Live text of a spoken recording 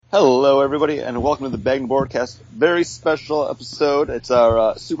Hello, everybody, and welcome to the Bag and Boardcast. Very special episode. It's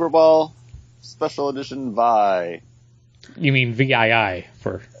our Super Bowl special edition VI. You mean VII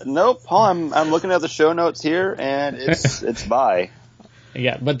for? Nope, Paul. I'm looking at the show notes here, and it's VI.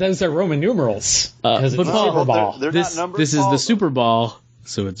 Yeah, but those are Roman numerals. But it's Paul, Super Bowl. They're not numbers, this is Paul. the Super Bowl,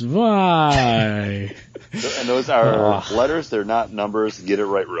 so it's VI. And those are letters. They're not numbers. Get it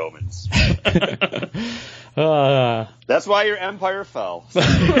right, Romans. That's why your empire fell. Those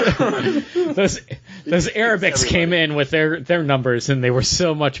Arabics came in with their numbers, and they were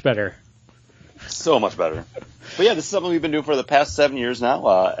so much better. So much better. But yeah, this is something we've been doing for the past 7 years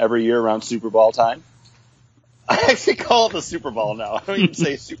now. Every year around Super Bowl time. I actually call it the Super Bowl now. I don't even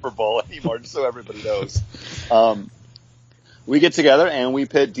say Super Bowl anymore, just so everybody knows. We get together and we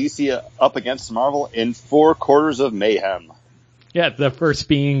pit DC up against Marvel in 4 quarters of mayhem. Yeah, the first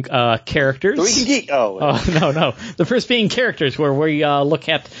being characters. So we can geek. No. The first being characters, where we look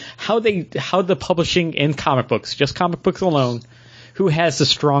at how the publishing in comic books, just comic books alone, who has the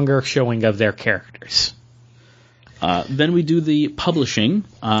stronger showing of their characters. Then we do the publishing.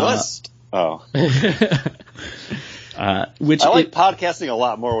 List. Which I like podcasting a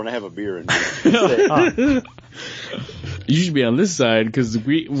lot more when I have a beer in me. You should be on this side, because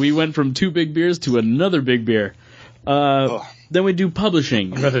we went from 2 big beers to another big beer. Then we do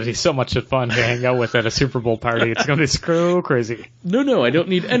publishing. It's going to be so much fun to hang out with at a Super Bowl party. It's going to be so crazy. No, I don't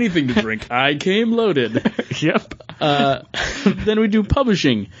need anything to drink. I came loaded. Yep. Then we do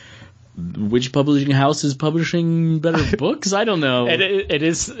publishing. Which publishing house is publishing better books? I don't know. It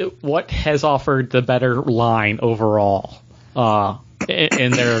is what has offered the better line overall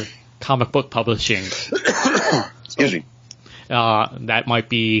in their comic book publishing. Excuse me. That might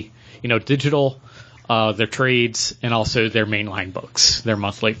be, digital, their trades, and also their mainline books, their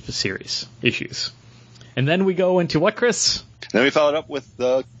monthly series issues. And then we go into what, Chris? Then we followed up with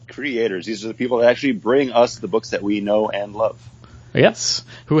the creators. These are the people that actually bring us the books that we know and love. Yes,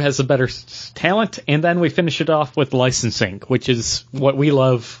 who has the better talent, and then we finish it off with licensing, which is what we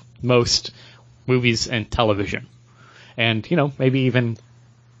love most, movies and television. And, maybe even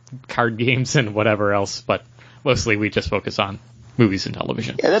card games and whatever else, but mostly we just focus on movies and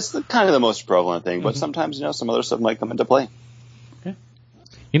television. Yeah, that's kind of the most prevalent thing, but sometimes, some other stuff might come into play. Yeah.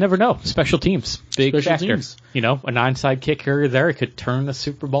 You never know. Special teams, big Special factor. teams. A non-side kicker there could turn the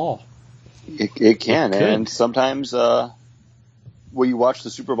Super Bowl. It can, and sometimes what you watch the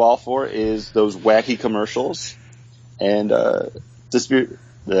Super Bowl for is those wacky commercials, and I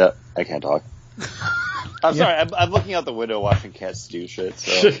can't talk. I'm sorry, I'm looking out the window watching cats do shit.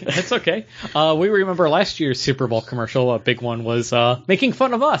 So That's okay. We remember last year's Super Bowl commercial. A big one was making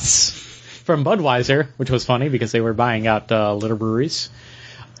fun of us from Budweiser, which was funny because they were buying out little breweries.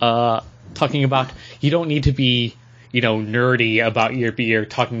 Talking about you don't need to be, nerdy about your beer.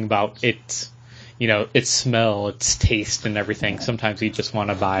 Talking about its smell, its taste, and everything. Sometimes you just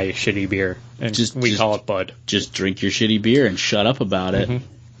want to buy a shitty beer, and we call it Bud. Just drink your shitty beer and shut up about it. Mm-hmm.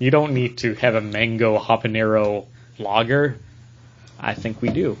 You don't need to have a mango habanero lager. I think we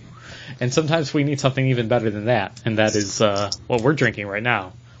do. And sometimes we need something even better than that, and that is what we're drinking right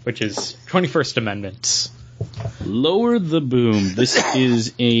now, which is 21st Amendment. Lower the Boom. This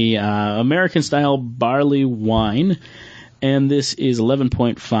is a American-style barley wine, and this is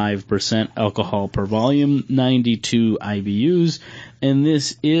 11.5% alcohol per volume, 92 IBUs, and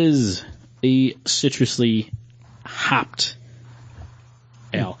this is a citrusly hopped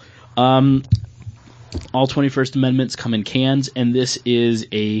ale. All 21st Amendments come in cans, and this is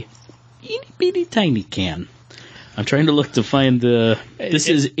a itty-bitty tiny can. I'm trying to look to find this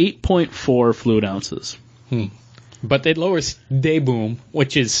is 8.4 fluid ounces. But it lowers Deboom,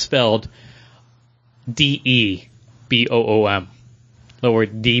 which is spelled DEBOOM. Lower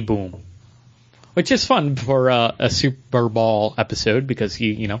Deboom. Which is fun for a Super Bowl episode because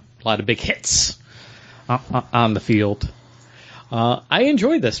a lot of big hits on the field. I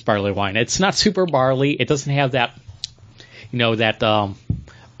enjoy this barley wine. It's not super barley. It doesn't have that, that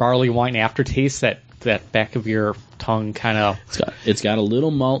barley wine aftertaste, that back of your tongue kind of. It's got a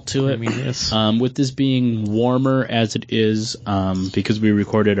little malt to it. With this being warmer as it is, because we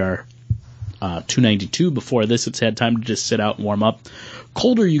recorded our 292 before this, it's had time to just sit out and warm up.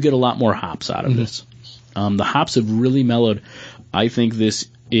 Colder, you get a lot more hops out of this. The hops have really mellowed. I think this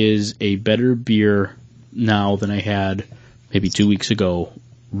is a better beer now than I had maybe 2 weeks ago,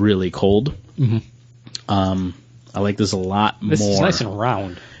 really cold. I like this a lot more. This is nice and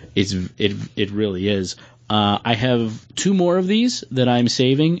round. It really is. I have 2 more of these that I'm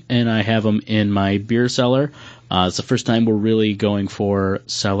saving, and I have them in my beer cellar. It's the first time we're really going for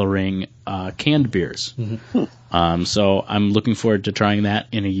cellaring canned beers. So I'm looking forward to trying that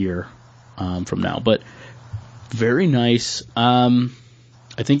in a year from now. But very nice. I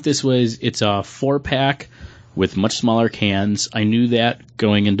think it's a 4-pack with much smaller cans. I knew that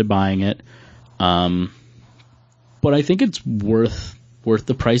going into buying it. But I think it's worth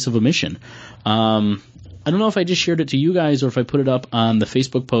the price of admission. I don't know if I just shared it to you guys or if I put it up on the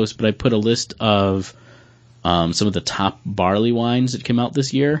Facebook post, but I put a list of some of the top barley wines that came out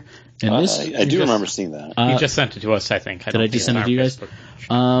this year. And I do remember seeing that. You just sent it to us, I think. Did I just send it to you guys?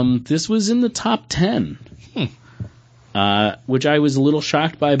 This was in the top 10, which I was a little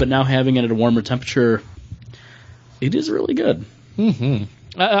shocked by, but now having it at a warmer temperature, it is really good. Mm-hmm.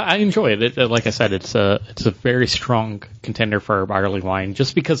 I enjoy it. Like I said, it's a very strong contender for a barley wine,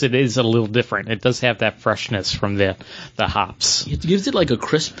 just because it is a little different. It does have that freshness from the hops. It gives it like a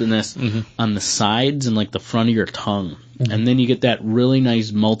crispness on the sides and like the front of your tongue, and then you get that really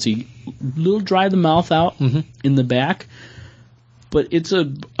nice malty, little dry the mouth out in the back. But it's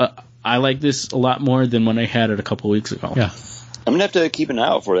I like this a lot more than when I had it a couple weeks ago. Yeah, I'm gonna have to keep an eye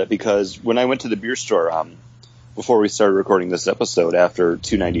out for that, because when I went to the beer store, before we started recording this episode, after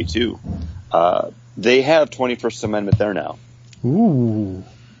 292, they have 21st Amendment there now. Ooh.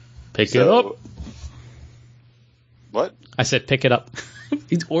 Pick it up. What? I said pick it up.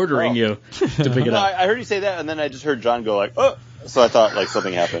 He's ordering you to pick it up. I heard you say that, and then I just heard John go like, oh. So I thought like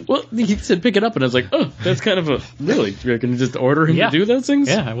something happened. Well, he said pick it up, and I was like, oh, that's kind of a... Really? You can just order him to do those things?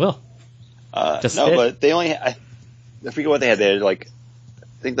 Yeah, I will. But they only... I forget what they had. They had like,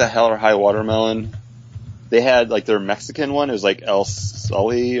 I think the Hell or High Watermelon. They had like their Mexican one. It was like El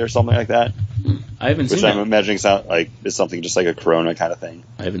Sully or something like that. I haven't seen that. Which I'm imagining is something just like a Corona kind of thing.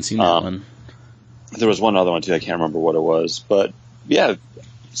 I haven't seen that one. There was one other one too. I can't remember what it was. But yeah,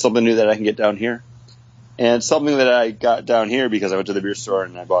 something new that I can get down here. And something that I got down here because I went to the beer store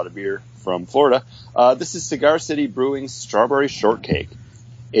and I bought a beer from Florida. This is Cigar City Brewing's Strawberry Shortcake,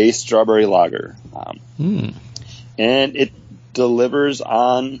 a strawberry lager. And it delivers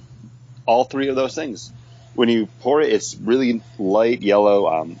on all three of those things. When you pour it, it's really light yellow.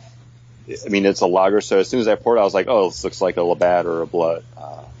 I mean, it's a lager, so as soon as I poured it, I was like, oh, this looks like a Labatt or a Blood,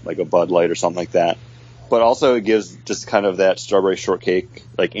 like a Bud Light or something like that. But also it gives just kind of that strawberry shortcake,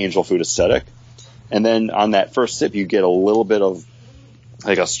 like angel food aesthetic. And then on that first sip, you get a little bit of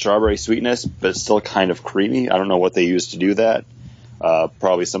like a strawberry sweetness, but it's still kind of creamy. I don't know what they use to do that.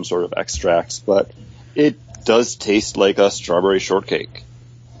 Probably some sort of extracts, but it does taste like a strawberry shortcake.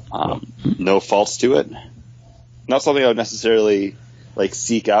 No faults to it. Not something I would necessarily like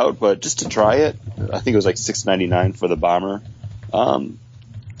seek out, but just to try it, I think it was like $6.99 for the Bomber.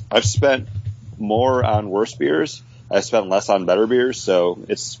 I've spent more on worse beers. I've spent less on better beers, so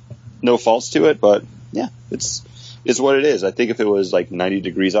it's no faults to it. But yeah, it's what it is. I think if it was like 90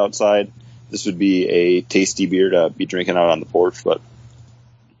 degrees outside, this would be a tasty beer to be drinking out on the porch. But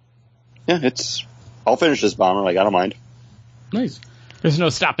yeah, I'll finish this Bomber. Like, I don't mind. Nice. There's no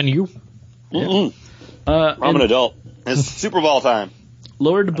stopping you. Yeah. I'm an adult. It's Super Bowl time.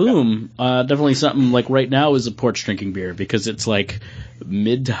 Lower to Boom, definitely something like right now is a porch drinking beer because it's like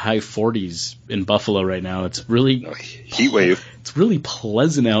mid to high 40s in Buffalo right now. It's really heat wave. It's really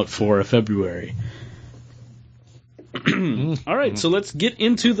pleasant out for February. All right, so let's get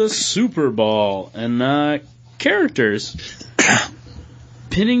into the Super Bowl and characters.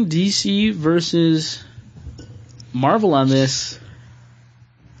 Pinning DC versus Marvel on this.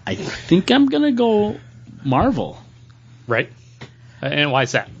 I think I'm gonna go Marvel. Right. And why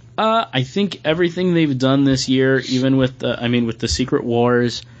is that? I think everything they've done this year, even with the Secret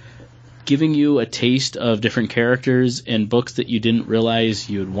Wars, giving you a taste of different characters and books that you didn't realize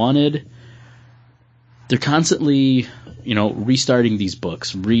you had wanted. They're constantly, restarting these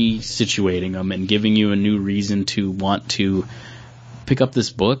books, resituating them, and giving you a new reason to want to pick up this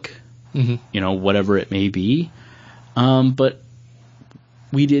book, whatever it may be. But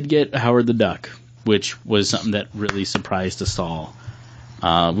we did get Howard the Duck, which was something that really surprised us all.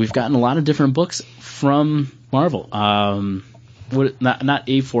 We've gotten a lot of different books from Marvel. Not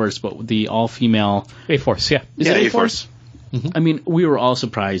A-Force, but the all-female... A-Force, yeah. Is it A-Force? Mm-hmm. I mean, we were all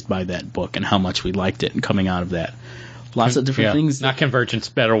surprised by that book and how much we liked it and coming out of that. Lots of different things. Not Convergence,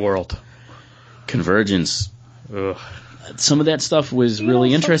 Better World. Convergence. Ugh. Some of that stuff was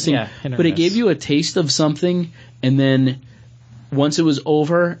really interesting, but it gave you a taste of something, and then once it was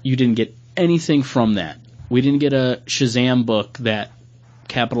over, you didn't get anything from that. We didn't get a Shazam book that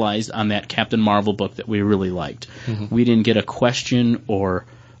capitalized on that Captain Marvel book that we really liked. Mm-hmm. We didn't get a Question or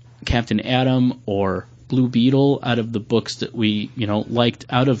Captain Atom or Blue Beetle out of the books that we, liked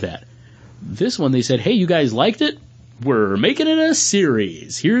out of that. This one, they said, hey, you guys liked it? We're making it a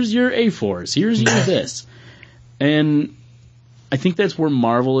series. Here's your A-Force. Here's your this. And I think that's where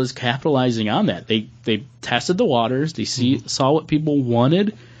Marvel is capitalizing on that. They tested the waters, they saw what people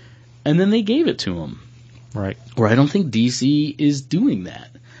wanted, and then they gave it to them. Right. Where I don't think DC is doing that.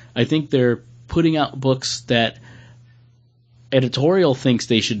 I think they're putting out books that editorial thinks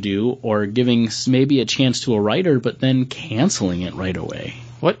they should do, or giving maybe a chance to a writer, but then canceling it right away.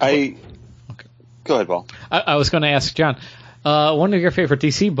 Okay. Go ahead, Paul. I was going to ask John. One of your favorite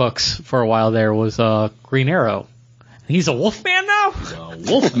DC books for a while there was Green Arrow. He's a Wolfman now? He's a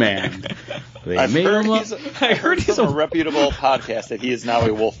Wolfman. I heard he's a reputable podcast that he is now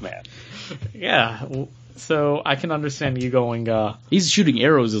a Wolfman. Yeah. So I can understand you going... He's shooting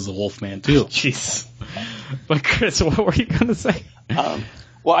arrows as a Wolfman, too. Jeez. But Chris, what were you going to say?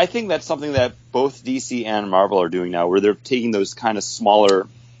 Well, I think that's something that both DC and Marvel are doing now, where they're taking those kind of smaller,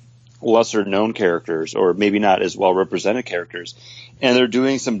 lesser-known characters, or maybe not as well-represented characters, and they're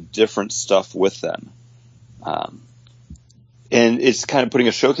doing some different stuff with them. And it's kind of putting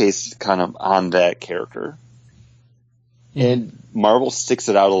a showcase kind of on that character. And Marvel sticks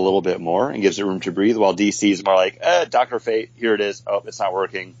it out a little bit more and gives it room to breathe, while DC is more like, Dr. Fate, here it is. Oh, it's not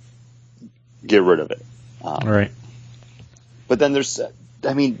working. Get rid of it. Right. But then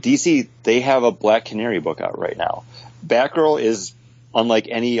DC, they have a Black Canary book out right now. Batgirl is unlike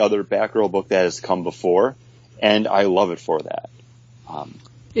any other Batgirl book that has come before, and I love it for that.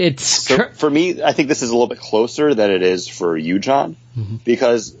 For me, I think this is a little bit closer than it is for you, John,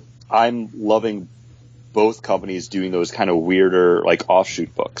 because I'm loving both companies doing those kind of weirder, like,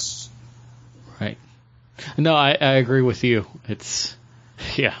 offshoot books. Right. No, I agree with you.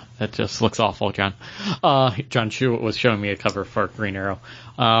 That just looks awful, John. John was showing me a cover for Green Arrow.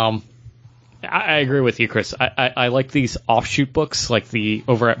 I agree with you, Chris. I like these offshoot books, like the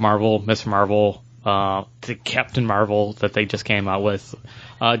over at Marvel, Miss Marvel, the Captain Marvel that they just came out with.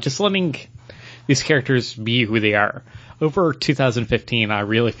 Just letting these characters be who they are. Over 2015, I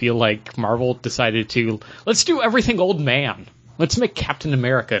really feel like Marvel decided to, let's do everything old man. Let's make Captain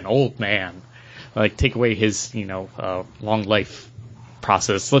America an old man. Like, take away his, long life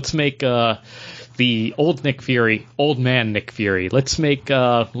process. Let's make the old Nick Fury, old man Nick Fury. Let's make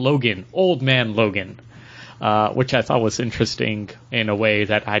Logan, old man Logan. Which I thought was interesting in a way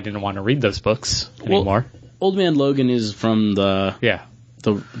that I didn't want to read those books anymore. Old Man Logan is from the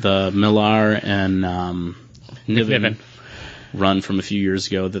Millar and Niven run from a few years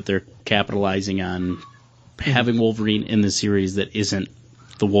ago that they're capitalizing on having Wolverine in the series that isn't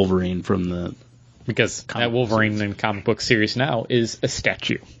the Wolverine from the... Because that Wolverine in comic book series now is a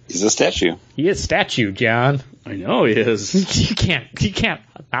statue. He's a statue. He is a statue, John. I know he is. You can't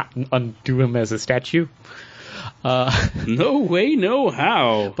not undo him as a statue. No way, no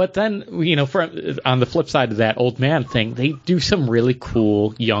how. But then, on the flip side of that old man thing, they do some really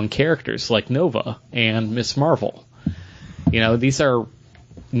cool young characters like Nova and Miss Marvel. These are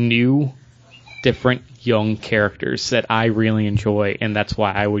new, different young characters that I really enjoy, and that's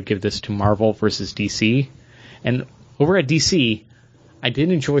why I would give this to Marvel versus DC. And over at DC, I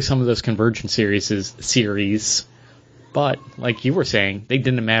did enjoy some of those Convergence series, but like you were saying, they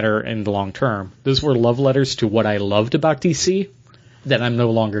didn't matter in the long term. Those were love letters to what I loved about DC that I'm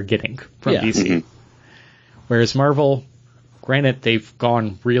no longer getting from DC. Mm-hmm. Whereas Marvel, granted, they've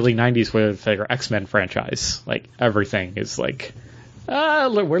gone really 90s with their X-Men franchise. Like, everything is like,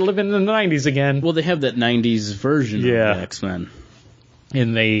 we're living in the 90s again. Well, they have that 90s version of the X-Men.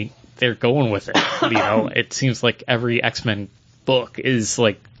 And they're going with it. It seems like every X-Men book is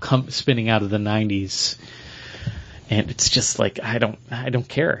like spinning out of the 90s. And it's just like, I don't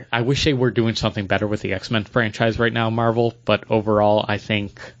care. I wish they were doing something better with the X-Men franchise right now, Marvel. But overall, I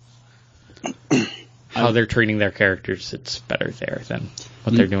think how they're treating their characters, it's better there than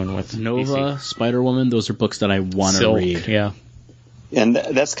what they're doing with Nova, DC. Spider-Woman. Those are books that I want to read. Yeah. And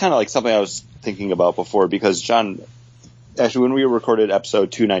that's kind of like something I was thinking about before, because John, actually when we recorded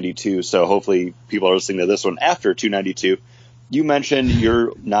episode 292, so hopefully people are listening to this one after 292, you mentioned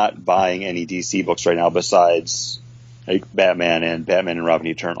you're not buying any DC books right now besides like Batman and Robin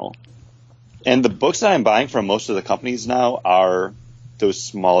Eternal. And the books that I'm buying from most of the companies now are those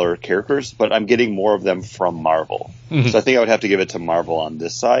smaller characters, but I'm getting more of them from Marvel. Mm-hmm. So I think I would have to give it to Marvel on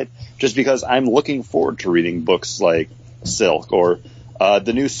this side, just because I'm looking forward to reading books like Silk, or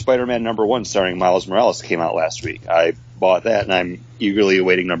the new Spider-Man #1 starring Miles Morales came out last week. I bought that, and I'm eagerly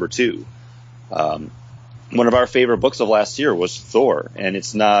awaiting #2. One of our favorite books of last year was Thor, and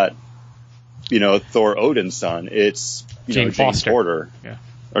it's not, Thor Odin's son. It's Jane Foster. Porter. Yeah.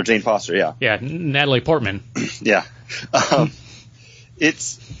 Or Jane Foster, yeah. Yeah, Natalie Portman. Yeah. I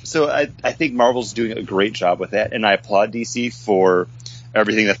think Marvel's doing a great job with that, and I applaud DC for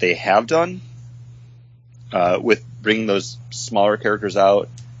everything that they have done. with bringing those smaller characters out,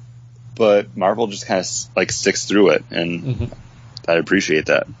 but Marvel just kind of like sticks through it, and I appreciate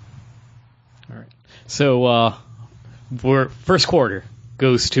that. All right. So we're first quarter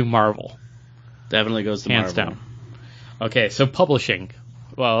goes to Marvel. Definitely goes to Hands Marvel. down. Okay, so publishing.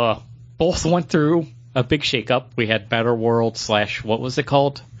 Well, both went through a big shakeup. We had Better World / what was it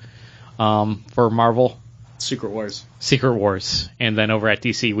called for Marvel? Secret Wars. Secret Wars. And then over at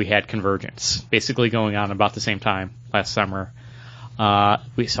DC, we had Convergence, basically going on about the same time last summer.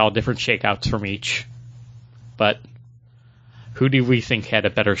 We saw different shakeouts from each. But who do we think had a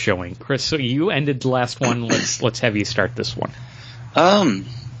better showing? Chris, so you ended the last one. Let's have you start this one.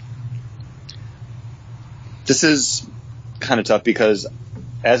 This is kind of tough because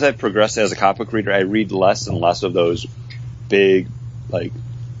as I've progressed as a comic book reader, I read less and less of those big, like,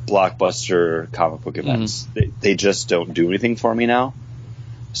 blockbuster comic book events. They just don't do anything for me now.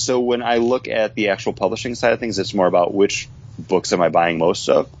 So when I look at the actual publishing side of things, it's more about which books am I buying most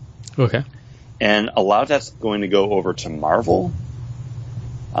of. Okay. And a lot of that's going to go over to Marvel.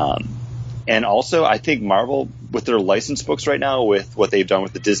 And also, I think Marvel, with their licensed books right now, with what they've done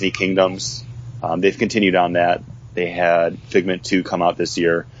with the Disney Kingdoms, they've continued on that. They had Figment 2 come out this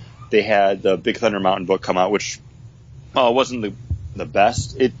year. They had the Big Thunder Mountain book come out, which wasn't the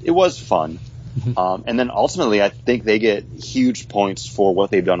best. It was fun. And then ultimately, I think they get huge points for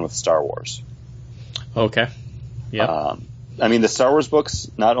what they've done with Star Wars. Okay. Yeah. I mean, the Star Wars books,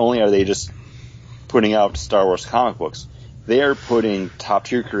 not only are they just putting out Star Wars comic books, they are putting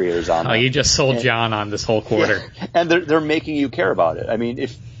top-tier creators on them. You just sold John on this whole quarter. Yeah, and they're making you care about it. I mean,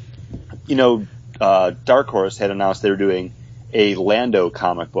 if Dark Horse had announced they were doing a Lando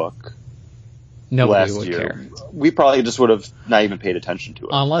comic book Nobody last would year, care. we probably just would have not even paid attention to it.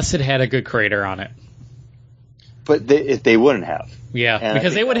 Unless it had a good creator on it. But they wouldn't have. Yeah, And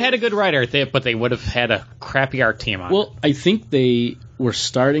because they would have had a good writer, but they would have had a crappy art team on it. Well, I think they were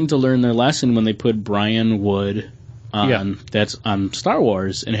starting to learn their lesson when they put Brian Wood on that's on Star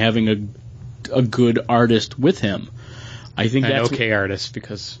Wars and having a good artist with him. I think an that's okay artist,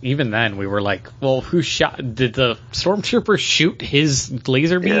 because even then we were like, well, who shot? Did the stormtrooper shoot his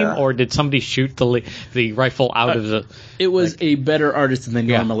laser beam, or did somebody shoot the rifle out of the? It was a better artist than they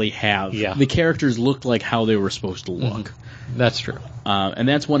normally have. Yeah. The characters looked like how they were supposed to look. That's true. And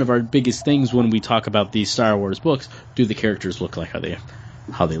that's one of our biggest things when we talk about these Star Wars books. Do the characters look like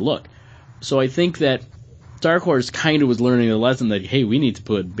how they look? So I think that Dark Horse kind of was learning the lesson that, hey, we need to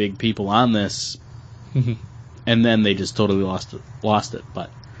put big people on this. And then they just totally lost it.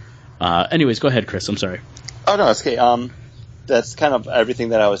 But anyways, go ahead, Chris. I'm sorry. Oh, no, it's okay. That's kind of everything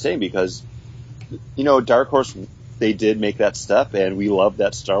that I was saying because, Dark Horse, they did make that step, and we love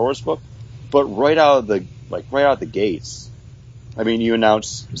that Star Wars book. But right out of the gates, I mean, you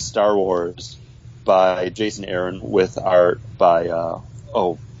announced Star Wars by Jason Aaron with art by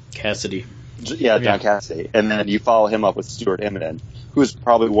Cassidy. Yeah, John Cassidy, and then you follow him up with Stuart Immonen, who's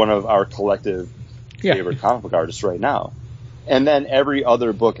probably one of our collective favorite comic book artists right now. And then every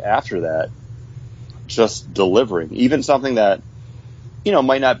other book after that, just delivering. Even something that,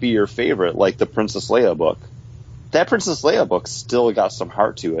 might not be your favorite, like the Princess Leia book. That Princess Leia book still got some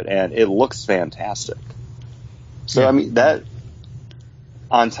heart to it, and it looks fantastic. So, I mean, that,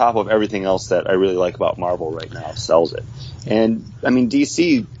 on top of everything else that I really like about Marvel right now, sells it. And, I mean,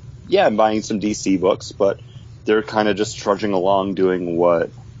 DC, I'm buying some DC books, but they're kind of just trudging along doing what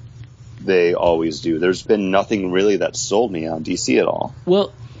they always do. There's been nothing really that sold me on DC at all.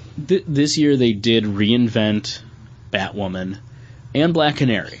 Well, this year they did reinvent Batwoman and Black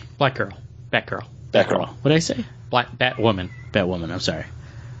Canary. Batgirl. What did I say? Batwoman. I'm sorry.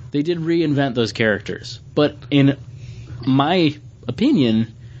 They did reinvent those characters. But in my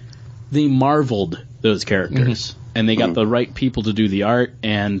opinion, they marveled those characters. And they got the right people to do the art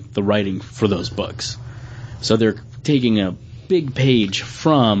and the writing for those books. So they're taking a big page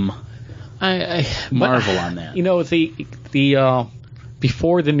from Marvel on that. The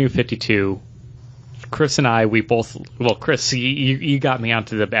before the New 52, Chris and I, Chris, you got me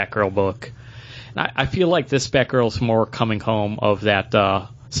onto the Batgirl book. And I feel like this Batgirl's more coming home of that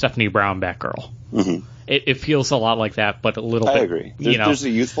Stephanie Brown Batgirl. It feels a lot like that, but a little bit. I agree. There's a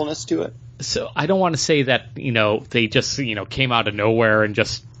youthfulness to it. So I don't want to say that, they just, came out of nowhere and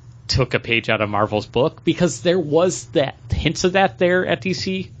just took a page out of Marvel's book, because there was that hints of that there at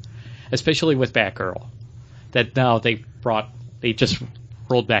DC, especially with Batgirl. That now they just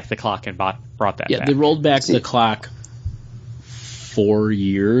rolled back the clock and brought that back. Yeah, they rolled back the clock 4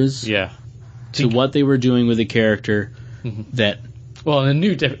 years. Yeah. To what they were doing with the character that... Well, a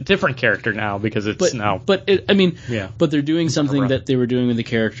new, different character now, because it's now... But they're doing something that they were doing with the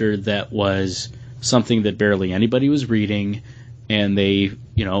character that was something that barely anybody was reading, and they,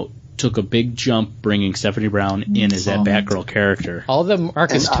 took a big jump bringing Stephanie Brown in as that Batgirl character. All the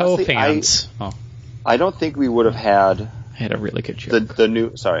Marcus Toe fans. I don't think we would have had a really good show. The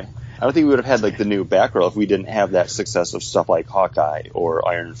new. Sorry, I don't think we would have had like the new Batgirl if we didn't have that success of stuff like Hawkeye or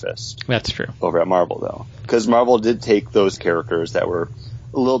Iron Fist. That's true. Over at Marvel, though, because Marvel did take those characters that were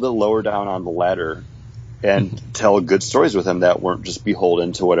a little bit lower down on the ladder and tell good stories with them that weren't just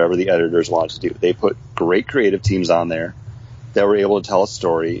beholden to whatever the editors wanted to do. They put great creative teams on there that were able to tell a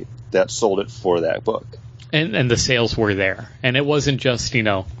story that sold it for that book. And the sales were there. And it wasn't just,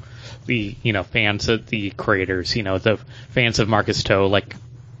 the fans of the creators, the fans of Marcus Toe, like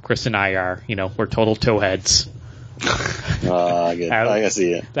Chris and I are, we're total towheads. I can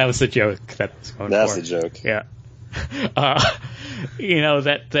see it. That was the joke that was going That's for. the joke. Yeah.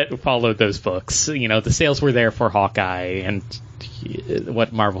 That followed those books. The sales were there for Hawkeye and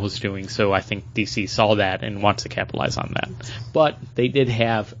what Marvel was doing, so I think DC saw that and wants to capitalize on that. But they did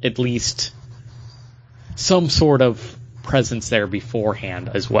have at least some sort of presence there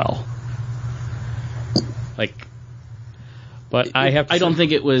beforehand as well. I don't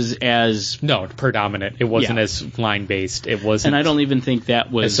think it was as predominant. It wasn't as line based. It wasn't, and I don't even think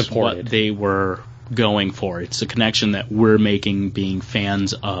that was what they were going for. It's a connection that we're making, being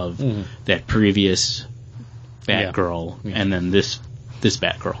fans of that previous Batgirl, and then this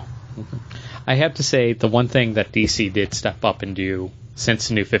Batgirl. I have to say, the one thing that DC did step up and do since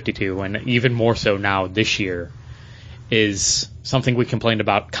New 52, and even more so now this year, is something we complained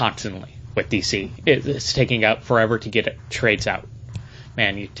about constantly with DC. It's taking out forever to get trades out.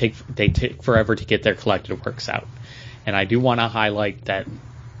 Man, they take forever to get their collected works out. And I do want to highlight that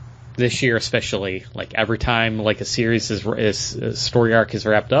this year especially, like every time like a series is story arc is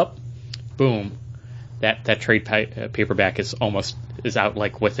wrapped up, boom, that trade paperback is out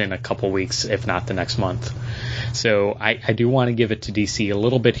like within a couple weeks, if not the next month. So I do want to give it to DC a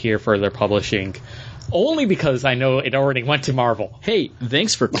little bit here for their publishing, only because I know it already went to Marvel. Hey,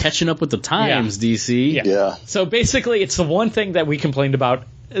 thanks for catching up with the times, DC. Yeah. So basically, it's the one thing that we complained about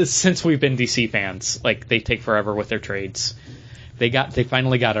since we've been DC fans. Like, they take forever with their trades. They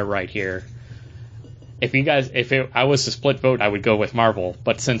finally got it right here. If I was to split vote, I would go with Marvel.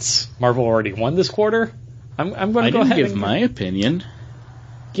 But since Marvel already won this quarter, I'm going to go ahead. I didn't give my opinion.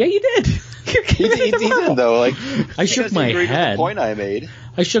 Yeah, you did. He did though. Like, I shook my head. The point I made.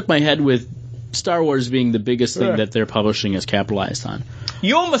 I shook my head with Star Wars being the biggest thing that their publishing has capitalized on.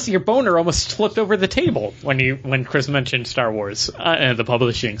 Your boner almost flipped over the table when Chris mentioned Star Wars and the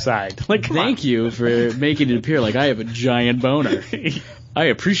publishing side. Like, thank you for making it appear like I have a giant boner. I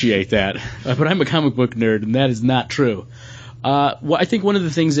appreciate that, but I'm a comic book nerd, and that is not true. I think one of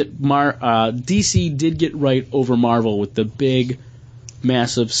the things that DC did get right over Marvel with the big,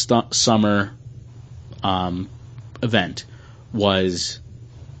 massive summer event was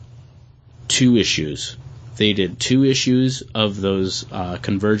 2 issues. They did 2 issues of those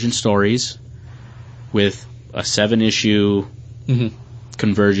Convergence stories with a 7-issue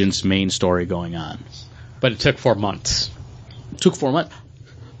Convergence main story going on. But it took 4 months. Took 4 months.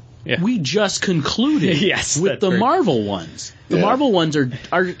 Yeah. We just concluded with the Marvel ones. The Marvel ones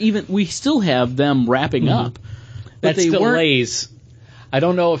are even. We still have them wrapping up. But that's delays. I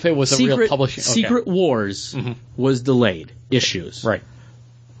don't know if it was a real publishing. Secret Wars was delayed issues. Right.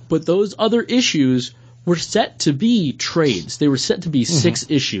 But those other issues were set to be trades. They were set to be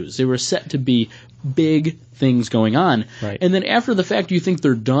 6 issues. They were set to be big things going on. Right. And then after the fact, you think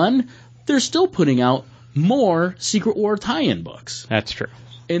they're done. They're still putting out more Secret War tie-in books. That's true.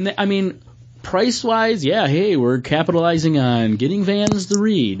 And I mean, price-wise, hey, we're capitalizing on getting fans to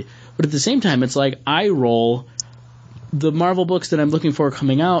read. But at the same time, it's like eye roll. The Marvel books that I'm looking for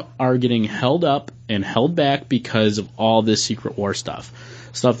coming out are getting held up and held back because of all this Secret War stuff.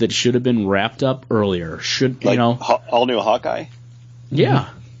 Stuff that should have been wrapped up earlier. All new Hawkeye? Yeah.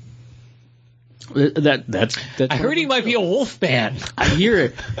 That's I heard he might be a Wolfman. I hear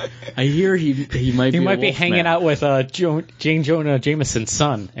it. I hear he might be. He might be hanging out with Jane Jonah Jameson's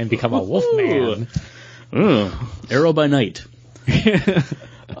son and become a Wolfman. Arrow by night.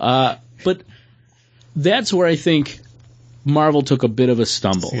 But that's where I think Marvel took a bit of a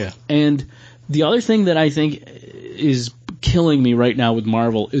stumble. Yeah. And the other thing that I think is killing me right now with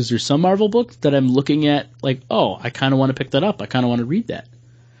Marvel is there's some Marvel books that I'm looking at like, I kind of want to pick that up. I kind of want to read that.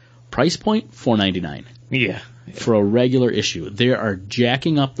 Price point, $4.99. Yeah. For a regular issue. They are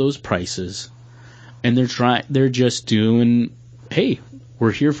jacking up those prices, and they're just doing, hey,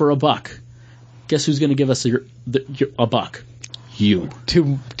 we're here for $1. Guess who's going to give us $1? You.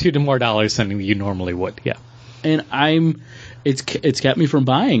 $2 more than you normally would, yeah. And it's kept me from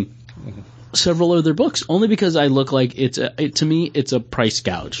buying several other books, only because I look like to me it's a price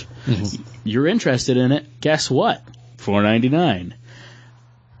gouge. Mm-hmm. You're interested in it, guess what? $4.99.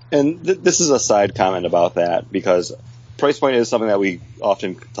 And this is a side comment about that, because price point is something that we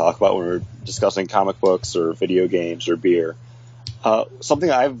often talk about when we're discussing comic books or video games or beer.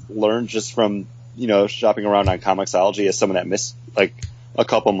 Something I've learned just from, shopping around on Comixology as someone that missed like a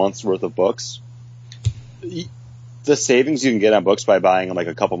couple months worth of books. The savings you can get on books by buying them like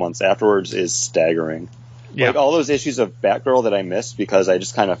a couple months afterwards is staggering. Yeah. Like all those issues of Batgirl that I missed because I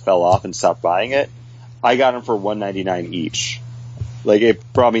just kind of fell off and stopped buying it, I got them for $1.99 each. Like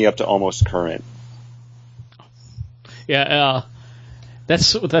it brought me up to almost current. Yeah,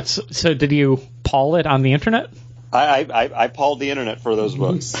 that's. So did you poll it on the internet? I polled the internet for those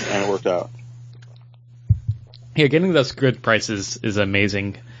books and it worked out. Yeah, getting those good prices is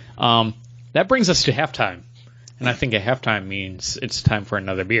amazing. That brings us to halftime. And I think at halftime means it's time for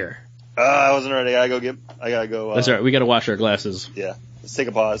another beer. I wasn't ready. I gotta go. That's all right. We gotta wash our glasses. Yeah. Let's take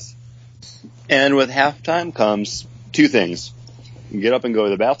a pause. And with halftime comes two things. You get up and go to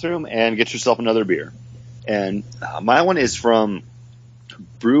the bathroom and get yourself another beer. And my one is from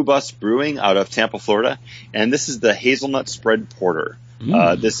Brew Bus Brewing out of Tampa, Florida. And this is the Hazelnut Spread Porter.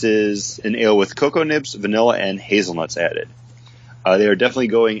 This is an ale with cocoa nibs, vanilla, and hazelnuts added. They are definitely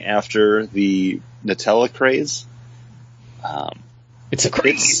going after the Nutella craze. It's a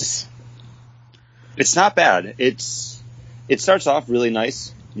craze. It's not bad. It starts off really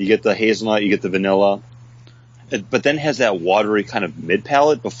nice. You get the hazelnut, you get the vanilla, but then has that watery kind of mid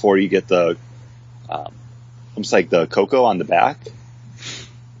palate before you get the almost like the cocoa on the back.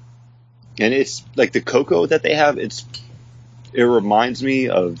 And it's like the cocoa that they have. It reminds me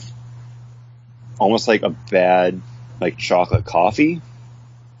of almost like a bad like chocolate coffee.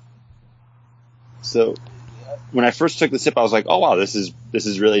 So when I first took the sip, I was like, "Oh wow, this is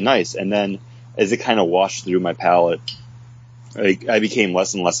really nice." And then as it kind of washed through my palate, I became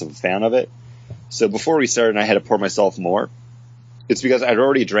less and less of a fan of it. So before we started, I had to pour myself more. It's because I'd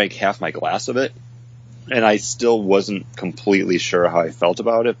already drank half my glass of it, and I still wasn't completely sure how I felt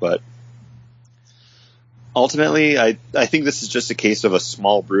about it. But ultimately, I think this is just a case of a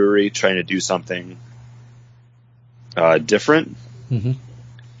small brewery trying to do something different. Mm-hmm.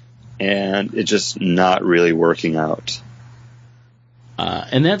 And it's just not really working out.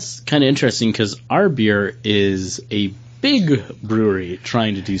 And that's kind of interesting because our beer is a big brewery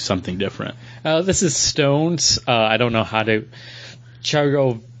trying to do something different. This is Stone's. I don't know how to...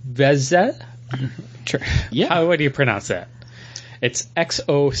 Czochoveza? Yeah. How do you pronounce that? It's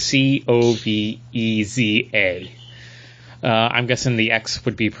Xocoveza. I'm guessing the X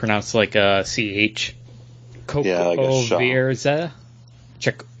would be pronounced like a CH. Cocoveza.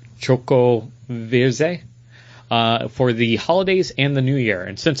 Cocoveza. For the holidays and the New Year.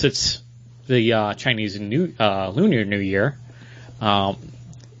 And since it's the Chinese Lunar New Year,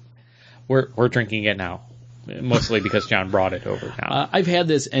 we're drinking it now. Mostly because John brought it over now. I've had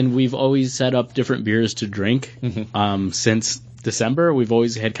this, and we've always set up different beers to drink. Mm-hmm. Since December, we've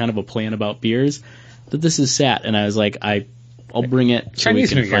always had kind of a plan about beers. But this is sat, and I was like, I'll bring it so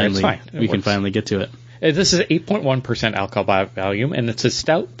Chinese New Year, it's fine. We can finally get to it. This is 8.1% alcohol by volume, and it's a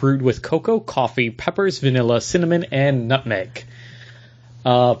stout brewed with cocoa, coffee, peppers, vanilla, cinnamon, and nutmeg.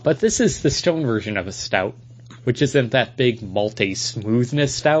 But this is the Stone version of a stout, which isn't that big malty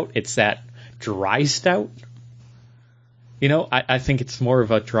smoothness stout. It's that dry stout. I think it's more of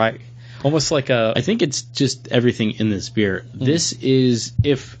a dry, almost like a... I think it's just everything in this beer. Mm. This is,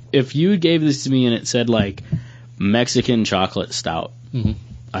 if you gave this to me and it said, like, Mexican chocolate stout, mm-hmm.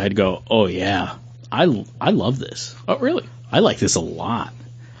 I'd go, oh, yeah, I love this. Oh, really? I like this a lot.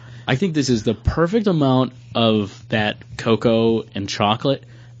 I think this is the perfect amount of that cocoa and chocolate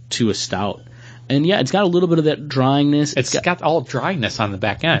to a stout. And yeah, it's got a little bit of that dryiness. It's got all dryness on the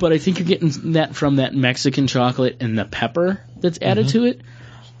back end. But I think you're getting that from that Mexican chocolate and the pepper that's added to it.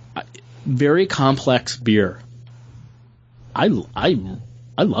 Very complex beer. I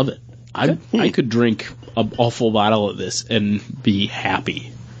love it. I could drink a full bottle of this and be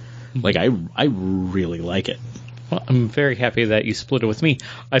happy. Like, I really like it. Well, I'm very happy that you split it with me.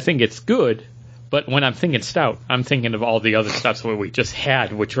 I think it's good. But when I'm thinking stout, I'm thinking of all the other stouts that we just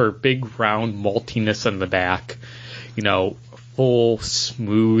had, which were big, round maltiness in the back, full,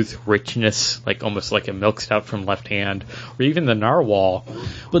 smooth richness, like almost like a milk stout from Left Hand, or even the Narwhal.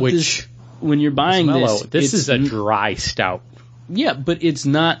 But when you're buying this is a dry stout. Yeah, but it's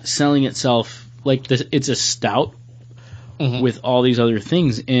not selling itself like this. It's a stout with all these other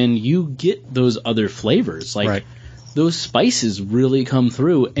things, and you get those other flavors. Like, those spices really come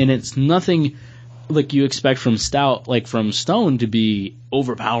through, and it's nothing... like you expect from stout, like from Stone, to be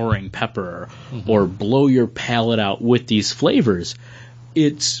overpowering pepper or blow your palate out with these flavors.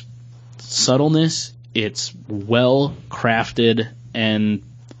 It's subtleness. It's well crafted and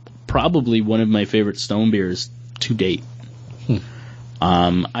probably one of my favorite Stone beers to date.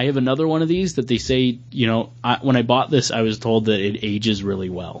 I have another one of these that they say, when I bought this, I was told that it ages really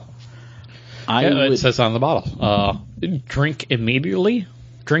well. It says on the bottle, drink immediately,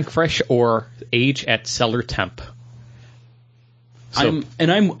 drink fresh, or age at cellar temp. So,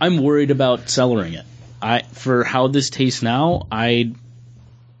 I'm worried about cellaring it. For how this tastes now, I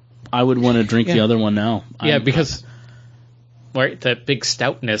would want to drink the other one now. Because that big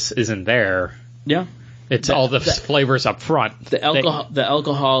stoutness isn't there. Yeah. It's all the flavors up front. The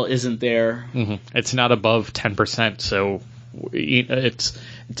alcohol isn't there. It's not above 10%, so it's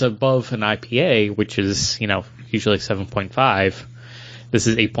above an IPA, which is usually 7.5. This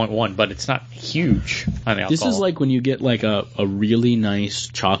is 8.1, but it's not huge on the alcohol. This is like when you get like a really nice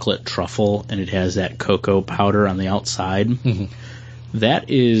chocolate truffle and it has that cocoa powder on the outside. That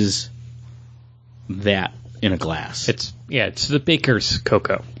is that in a glass. It's the baker's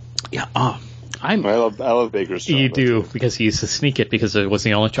cocoa. Yeah. I love Baker's chocolate. You do, because you used to sneak it because it was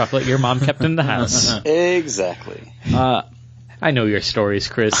the only chocolate your mom kept in the house. Exactly. I know your stories,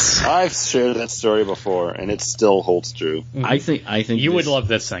 Chris. I've shared that story before, and it still holds true. I think you would love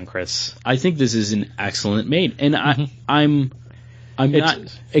this then, Chris. I think this is an excellent made, and I'm not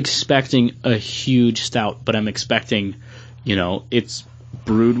expecting a huge stout, but I'm expecting, it's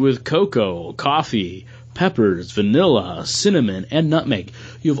brewed with cocoa, coffee, peppers, vanilla, cinnamon, and nutmeg.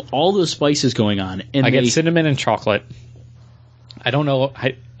 You have all those spices going on. And I get cinnamon and chocolate. I don't know.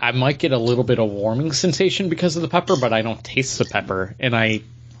 I might get a little bit of warming sensation because of the pepper, but I don't taste the pepper. And I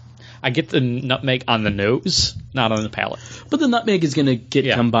get the nutmeg on the nose, not on the palate. But the nutmeg is going to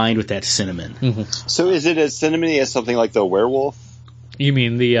get combined with that cinnamon. So is it as cinnamony as something like the Werewolf? You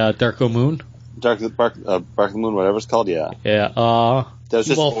mean the Darko Moon? Bark the Moon, whatever it's called, yeah. Yeah.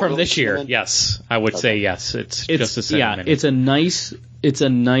 From this year, cinnamon? yes, I would say yes. It's just a cinnamon. Yeah, it's a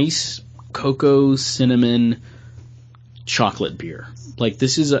nice cocoa cinnamon chocolate beer. Like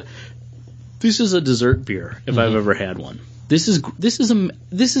this is a dessert beer if I've ever had one. This is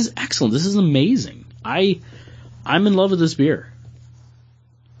excellent. This is amazing. I'm in love with this beer.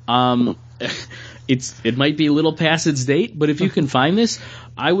 It might be a little past its date, but if you can find this,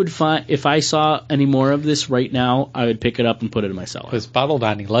 I would find, if I saw any more of this right now, I would pick it up and put it in my cellar. It was bottled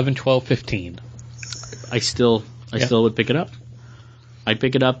on 11/12/15. I still would pick it up. I'd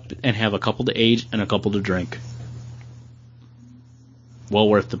pick it up and have a couple to age and a couple to drink. Well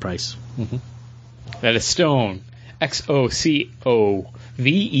worth the price. That is Stone, XOCOVEZA,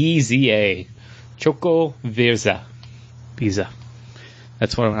 Choco Veza.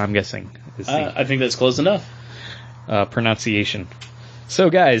 That's what I'm guessing. I think that's close enough. Pronunciation. So,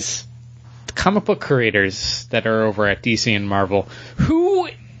 guys, the comic book creators that are over at DC and Marvel, who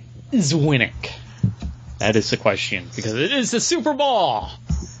is winning? That is the question, because it is the Super Bowl.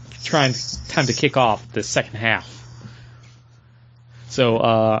 Time to kick off the second half.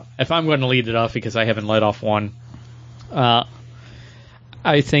 So, if I'm going to lead it off, because I haven't led off one, I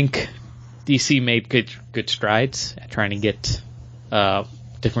think DC made good strides at trying to get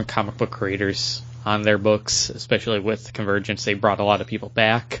different comic book creators on their books, especially with Convergence. They brought a lot of people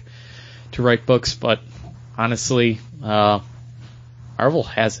back to write books, but honestly, Marvel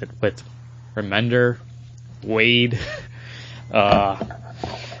has it with Remender, Wade,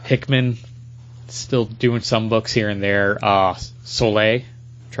 Hickman, still doing some books here and there. Soule,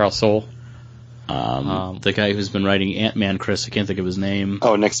 Charles Soule. The guy who's been writing Ant-Man, Chris, I can't think of his name.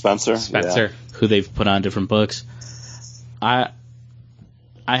 Oh, Nick Spencer. Yeah. Who they've put on different books.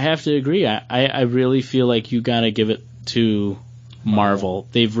 I have to agree. I really feel like you got to give it to Marvel.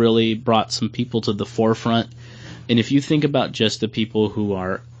 They've really brought some people to the forefront. And if you think about just the people who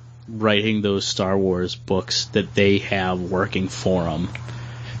are writing those Star Wars books that they have working for them,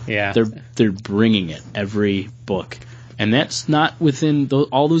 they're bringing it every book. And that's not within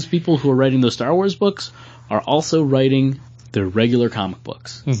all those people who are writing those Star Wars books are also writing their regular comic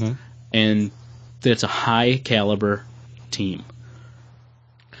books. And that's a high caliber team.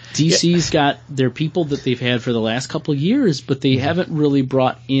 DC's got their people that they've had for the last couple of years, but they haven't really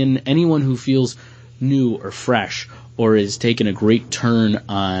brought in anyone who feels new or fresh or is taking a great turn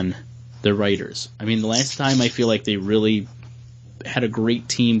on the writers. I mean, the last time I feel like they really had a great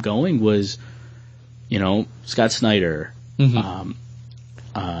team going was, Scott Snyder,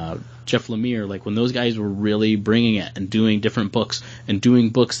 Jeff Lemire, like when those guys were really bringing it and doing different books and doing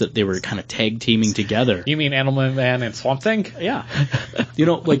books that they were kind of tag teaming together. You mean Animal Man and Swamp Thing? Yeah.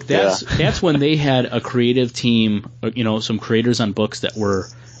 Like that's when they had a creative team, some creators on books that were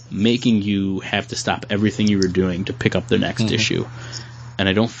making you have to stop everything you were doing to pick up the next issue. And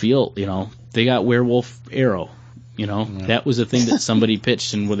I don't feel, they got Werewolf Arrow. That was a thing that somebody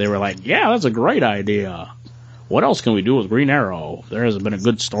pitched and they were like, yeah, that's a great idea. What else can we do with Green Arrow? There hasn't been a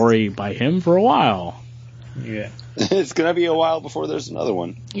good story by him for a while. Yeah. It's going to be a while before there's another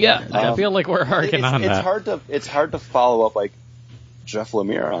one. Yeah, I feel like we're harking on that. It's hard to follow up, like, Jeff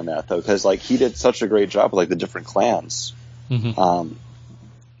Lemire on that, though, because, like, he did such a great job with, like, the different clans. I'm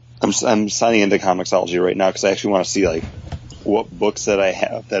signing into Comixology right now because I actually want to see, like, what books that I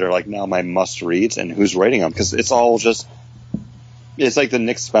have that are, like, now my must-reads and who's writing them, because it's all just... It's like the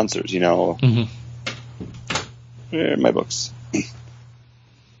Nick Spencers, my books.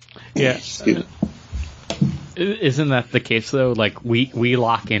 Yeah. Isn't that the case, though? Like, we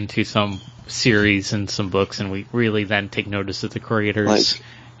lock into some series and some books, and we really then take notice of the creators. Like,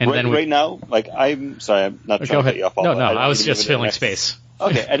 and right now, like, I'm sorry, I'm not trying to cut you off. No, I was just filling space.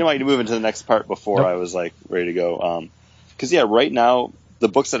 Okay, I didn't want you to move into the next part before I was, like, ready to go. Because, right now, the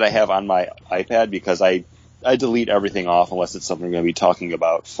books that I have on my iPad, because I delete everything off unless it's something I'm going to be talking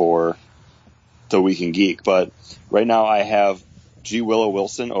about for the Week in Geek. But right now I have G. Willow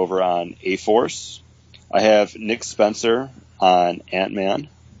Wilson over on A-Force. I have Nick Spencer on Ant-Man.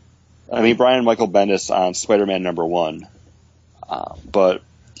 Brian Michael Bendis on Spider-Man #1. But,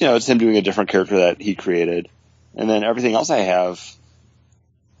 it's him doing a different character that he created. And then everything else I have,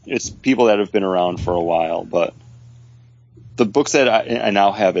 it's people that have been around for a while. But the books that I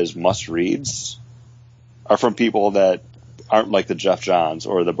now have as must-reads are from people that aren't like the Jeff Johns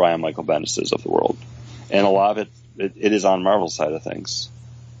or the Brian Michael Bendises of the world. And a lot of it is on Marvel's side of things.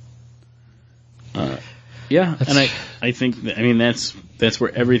 Yeah, and I think that's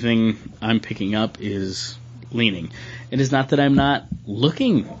where everything I'm picking up is leaning. It is not that I'm not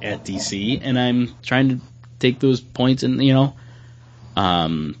looking at DC, and I'm trying to take those points and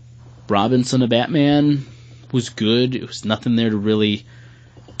Robinson of Batman was good. It was nothing there to really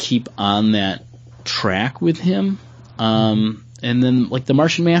keep on that track with him. And then like the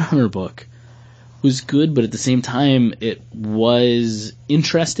Martian Manhunter book was good, but at the same time it was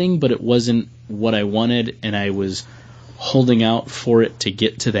interesting, but it wasn't what I wanted, and I was holding out for it to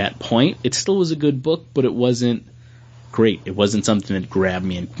get to that point. It still was a good book, but it wasn't great. It wasn't something that grabbed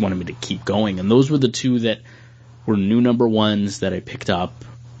me and wanted me to keep going. And those were the two that were new #1s that I picked up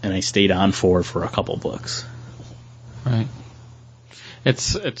and I stayed on for a couple books. Right.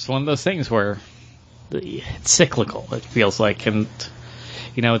 It's one of those things where it's cyclical, it feels like, and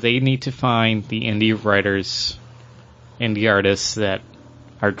they need to find the indie writers, indie artists that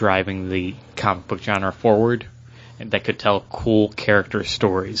are driving the comic book genre forward and that could tell cool character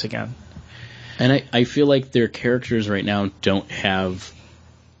stories again. And I feel like their characters right now don't have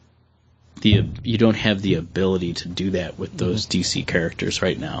the ability to do that with those DC characters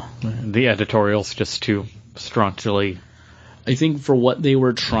right now. The editorial's just too staunchly. I think for what they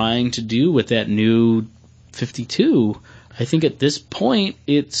were trying to do with that new 52, I think at this point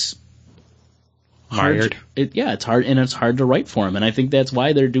it's hard. It's hard, and it's hard to write for them. And I think that's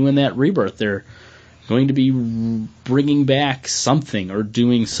why they're doing that rebirth. They're going to be bringing back something or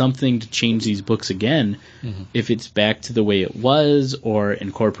doing something to change these books again. Mm-hmm. If it's back to the way it was or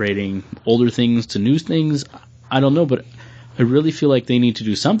incorporating older things to new things, I don't know. But I really feel like they need to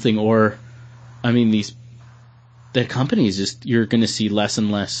do something. Or, that company is just, you're going to see less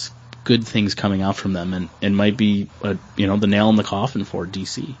and less good things coming out from them, and might be the nail in the coffin for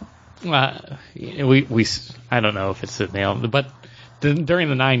DC. I don't know if it's the nail, but during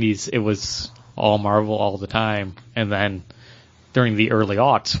the 90s it was all Marvel all the time, and then during the early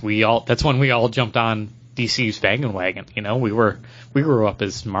aughts that's when we all jumped on DC's bandwagon. We grew up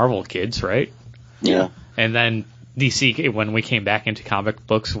as Marvel kids, right? Yeah. And then DC, when we came back into comic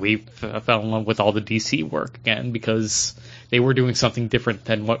books, we fell in love with all the DC work again because they were doing something different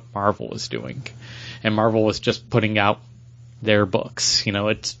than what Marvel was doing. And Marvel was just putting out their books.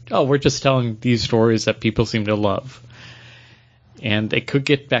 We're just telling these stories that people seem to love. And it could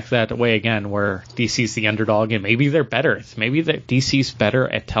get back that way again, where DC's the underdog, and maybe they're better. Maybe that DC's better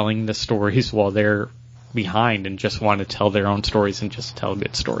at telling the stories while they're behind and just want to tell their own stories and just tell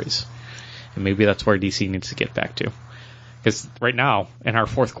good stories. And maybe that's where DC needs to get back to. Because right now, in our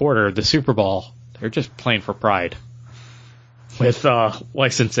fourth quarter, the Super Bowl, they're just playing for pride with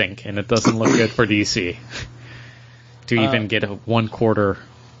licensing, and it doesn't look good for DC to even get a one quarter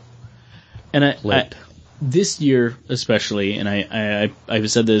and lit. this year especially, and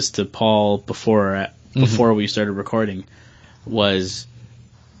I've said this to Paul before we started recording, was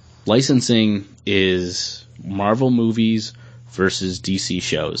licensing is Marvel movies versus DC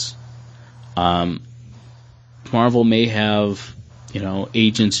shows. Marvel may have,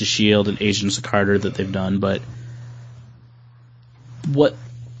 Agents of S.H.I.E.L.D. and Agents of Carter that they've done, but what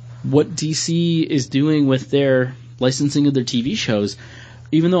DC is doing with their licensing of their TV shows,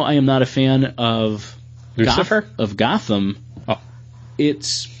 even though I am not a fan of Lucifer? of Gotham,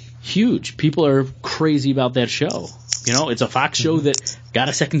 it's huge. People are crazy about that show. It's a Fox show that got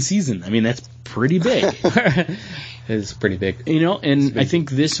a second season. I mean, that's pretty big. It's pretty big. And I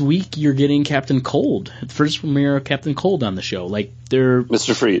think this week you're getting Captain Cold, the first premiere of Captain Cold on the show. Like, they're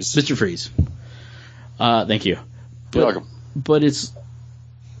Mr. Freeze. Mr. Freeze. Thank you. You're welcome. But it's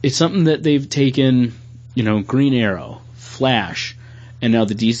something that they've taken, Green Arrow, Flash, and now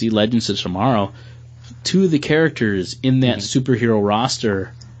the DC Legends of Tomorrow. Two of the characters in that superhero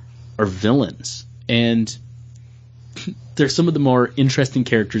roster are villains, and they're some of the more interesting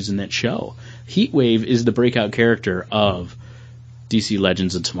characters in that show. Heatwave is the breakout character of DC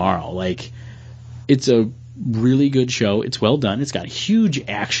Legends of Tomorrow. Like, it's a really good show. It's well done. It's got huge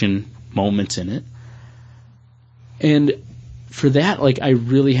action moments in it. And for that, like, I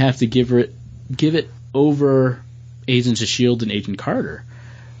really have to give it over Agents of S.H.I.E.L.D. and Agent Carter.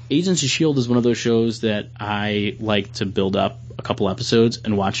 Agents of S.H.I.E.L.D. is one of those shows that I like to build up a couple episodes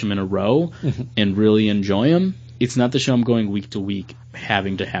and watch them in a row and really enjoy them. It's not the show I'm going week to week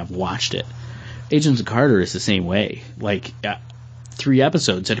having to have watched it. Agents of Carter is the same way. Like, 3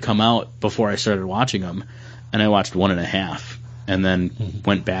 episodes had come out before I started watching them, and I watched 1.5, and then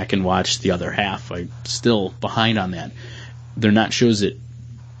went back and watched the other half. I'm still behind on that. They're not shows that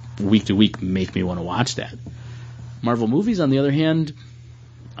week to week make me want to watch that. Marvel movies, on the other hand,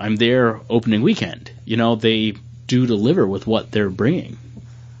 I'm there opening weekend. They do deliver with what they're bringing.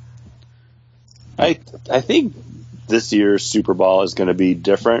 I think this year's Super Bowl is going to be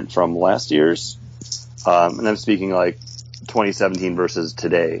different from last year's. And I'm speaking like 2017 versus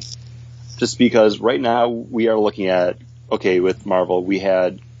today. Just because right now we are looking at, with Marvel, we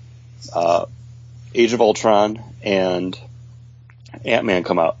had Age of Ultron and Ant-Man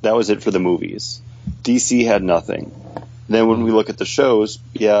come out. That was it for the movies. DC had nothing. Then when we look at the shows,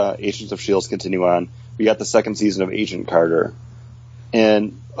 Agents of S.H.I.E.L.D. continue on. We got the second season of Agent Carter.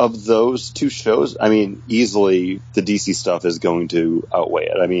 And of those 2 shows, I mean, easily the DC stuff is going to outweigh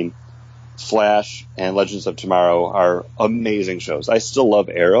it. I mean, Flash and Legends of Tomorrow are amazing shows. I still love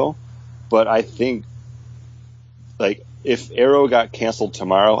Arrow, but I think, like, if Arrow got canceled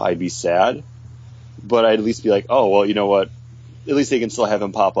tomorrow, I'd be sad. But I'd at least be like, oh, well, you know what? At least they can still have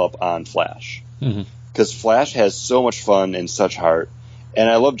him pop up on Flash. Because Flash has so much fun and such heart. And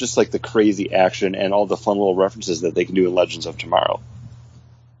I love just, like, the crazy action and all the fun little references that they can do in Legends of Tomorrow.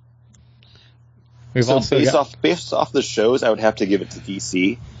 Based off the shows, I would have to give it to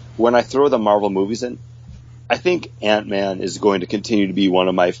DC. When I throw the Marvel movies in, I think Ant-Man is going to continue to be one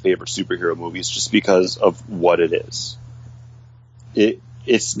of my favorite superhero movies just because of what it is.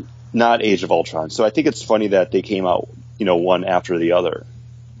 It's not Age of Ultron, so I think it's funny that they came out, one after the other.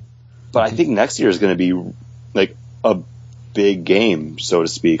 But I think next year is going to be like a big game, so to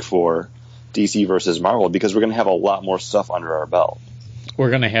speak, for DC versus Marvel because we're going to have a lot more stuff under our belt. We're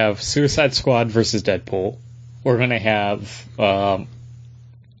going to have Suicide Squad versus Deadpool. We're going to have Dawn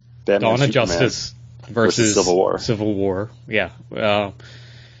of Justice versus Civil War. Yeah.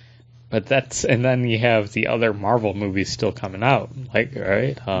 But and then you have the other Marvel movies still coming out. Like,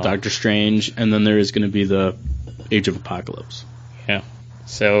 right? Doctor Strange, and then there is going to be the Age of Apocalypse. Yeah.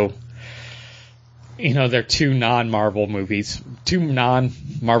 So, they're 2 non-Marvel movies, 2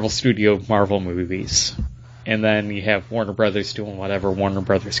 non-Marvel Studio Marvel movies. And then you have Warner Brothers doing whatever Warner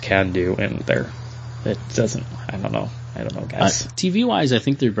Brothers can do, and it doesn't. I don't know, guys. TV-wise, I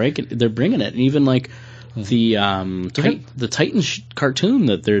think they're bringing it, and even like the Titans cartoon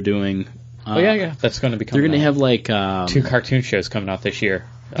that they're doing. That's going to be coming. They're going to have like 2 cartoon shows coming out this year.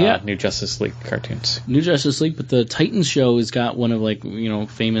 New Justice League cartoons. New Justice League, but the Titans show has got one of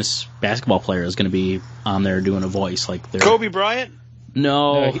famous basketball players going to be on there doing a voice like Kobe Bryant.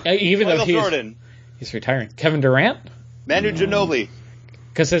 No, even Michael though Jordan. He's retiring. Kevin Durant? Manu Ginobili.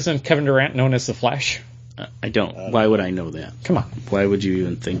 Because isn't Kevin Durant known as the Flash? I don't. Why would I know that? Come on. Why would you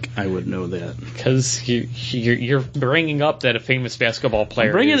even think I would know that? Because you're bringing up that a famous basketball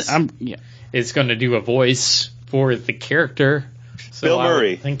player is going to do a voice for the character. So Bill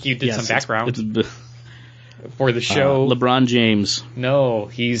Murray. I think you did some background for the show. LeBron James. No,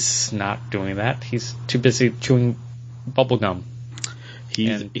 he's not doing that. He's too busy chewing bubble gum.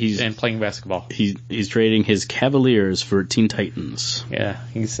 and playing basketball. He's trading his Cavaliers for Teen Titans. Yeah,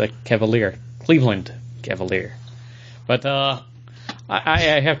 he's a Cavalier, Cleveland Cavalier. But I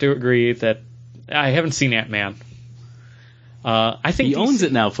have to agree that I haven't seen Ant-Man. I think he owns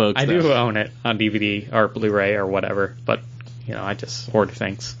it now, folks. I do own it on DVD or Blu-ray or whatever, but I just hoard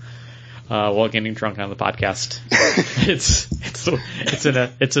things while getting drunk on the podcast.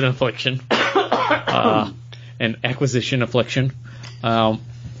 it's an affliction, an acquisition affliction. But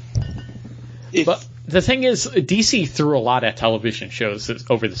the thing is, DC threw a lot at television shows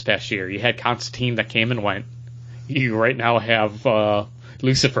over this past year. You had Constantine that came and went. You right now have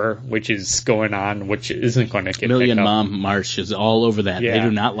Lucifer, which is going on, which isn't going to get Million picked up. Mom March is all over that. Yeah. They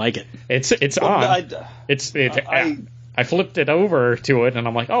do not like it. It's on. I flipped it over to it, and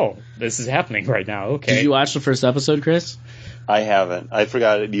I'm like, oh, this is happening right now. Okay. Did you watch the first episode, Chris? I haven't. I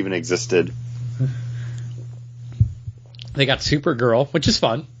forgot it even existed. They got Supergirl, which is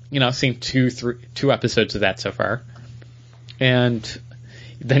fun. I've seen two episodes of that so far. And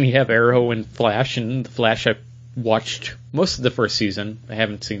then you have Arrow and Flash, and the Flash I watched most of the first season. I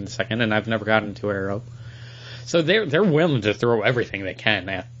haven't seen the second, and I've never gotten into Arrow. So they're willing to throw everything they can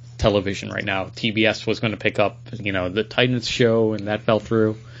at television right now. TBS was going to pick up, the Titans show, and that fell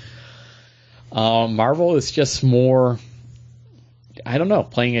through. Marvel is just more, I don't know,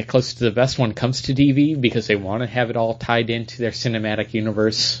 playing it close to the vest when it comes to DV because they want to have it all tied into their cinematic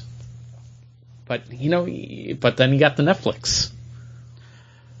universe. But then you got the Netflix.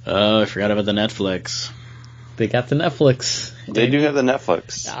 Oh, I forgot about the Netflix. They got the Netflix. They do have the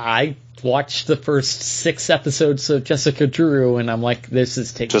Netflix. I watched the first 6 episodes of Jessica Drew, and I'm like, this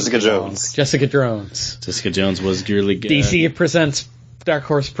is taking Jessica too long. Jones. Jessica Jones. Jessica Jones was really good. DC presents, Dark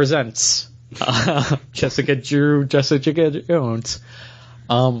Horse presents Jessica Drew, Jessica Jones.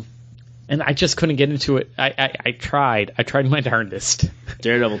 And I just couldn't get into it. I tried my darndest.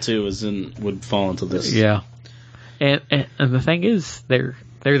 Daredevil 2 would fall into this. Yeah. And the thing is, they're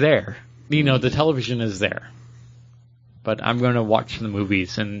there. The television is there. But I'm going to watch the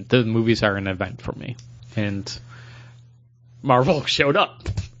movies, and the movies are an event for me. And Marvel showed up,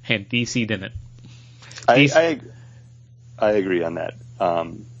 and DC didn't. I agree on that.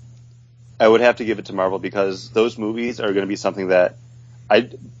 I would have to give it to Marvel because those movies are going to be something that I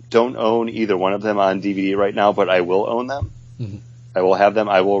don't own either one of them on DVD right now, but I will own them. Mm-hmm. I will have them.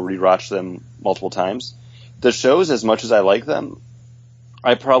 I will rewatch them multiple times. The shows, as much as I like them,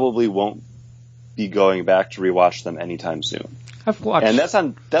 I probably won't be going back to rewatch them anytime soon. I've watched, and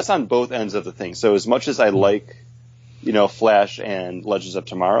that's on both ends of the thing. So as much as I like, Flash and Legends of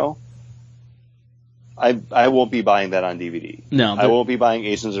Tomorrow, I won't be buying that on DVD. No, I won't be buying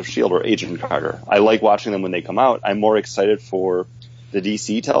Agents of S.H.I.E.L.D. or Agent Carter. I like watching them when they come out. I'm more excited for the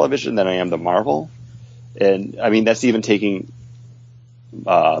DC television than I am the Marvel. And, I mean, that's even taking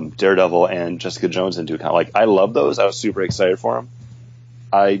Daredevil and Jessica Jones into account. Like, I love those. I was super excited for them.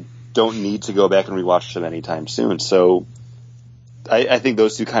 I don't need to go back and rewatch them anytime soon. So I think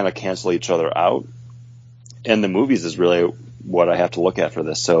those two kind of cancel each other out. And the movies is really what I have to look at for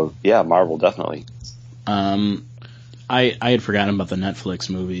this. So, yeah, Marvel, definitely. I had forgotten about the Netflix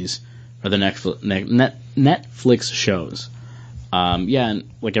movies, or the Netflix shows. And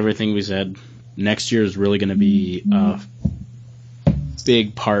like everything we said, next year is really going to be a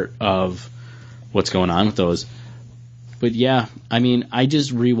big part of what's going on with those. But yeah, I mean, I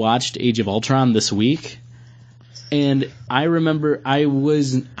just rewatched Age of Ultron this week, and I remember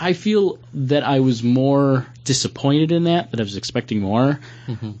I feel that I was more disappointed in that I was expecting more,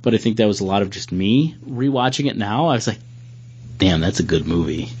 but I think that was a lot of just me. Rewatching it now, I was like, damn, that's a good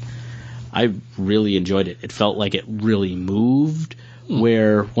movie. I really enjoyed it. It felt like it really moved,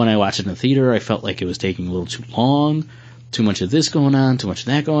 where when I watched it in the theater, I felt like it was taking a little too long, too much of this going on, too much of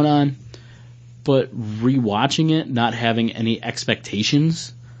that going on. But rewatching it, not having any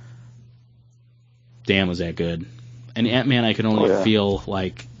expectations, damn, was that good. And Ant-Man, I can only feel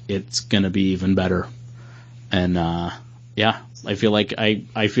like it's going to be even better. And, I feel like I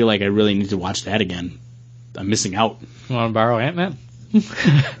really need to watch that again. I'm missing out. You want to borrow Ant-Man?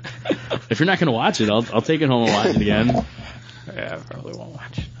 If you're not going to watch it, I'll take it home and watch it again. Yeah, I probably won't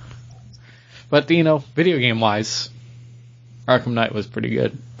watch it. But, video game-wise, Arkham Knight was pretty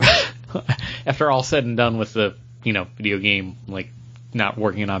good. After all said and done with the, video game, like, not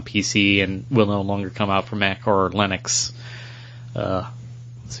working on PC and will no longer come out for Mac or Linux,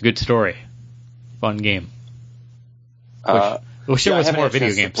 it's a good story. Fun game. Wish there was more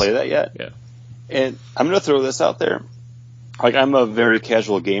video games. To play that yet? Yeah. And I'm going to throw this out there. Like, I'm a very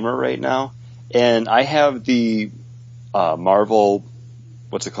casual gamer right now, and I have the Marvel,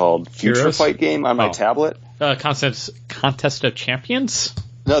 what's it called, Future Heroes? Fight game on my tablet. Contest of Champions?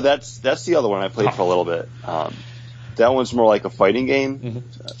 No, that's the other one I played for a little bit. That one's more like a fighting game.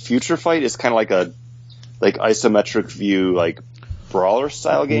 Mm-hmm. Future Fight is kind of like a isometric view, like brawler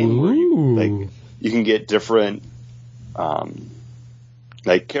style game where you can get different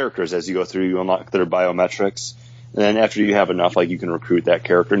like characters as you go through. You unlock their biometrics, and then after you have enough, like you can recruit that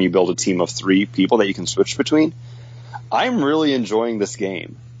character, and you build a team of 3 people that you can switch between. I'm really enjoying this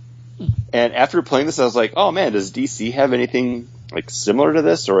game, and after playing this, I was like, oh man, does DC have anything like similar to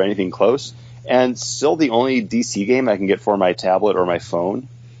this or anything close? And still, the only DC game I can get for my tablet or my phone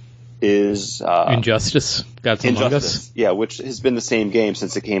is Injustice. Gods Among Us. Yeah, which has been the same game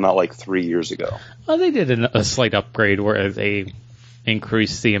since it came out like 3 years ago. Well, they did a slight upgrade where they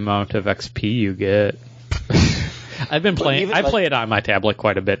increased the amount of XP you get. I've been playing. I play it on my tablet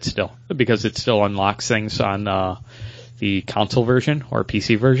quite a bit still because it still unlocks things on the console version or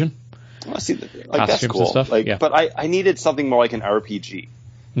PC version. Well, see, like that's cool. Stuff. Like, yeah. But I needed something more like an RPG.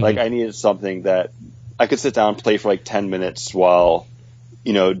 Like I needed something that I could sit down and play for like 10 minutes while,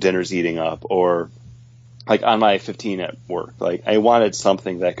 dinner's eating up, or like on my 15 at work. Like I wanted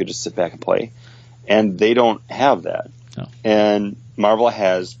something that I could just sit back and play, and they don't have that. Oh. And Marvel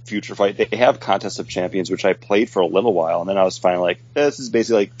has Future Fight. They have Contest of Champions, which I played for a little while, and then I was finally like, this is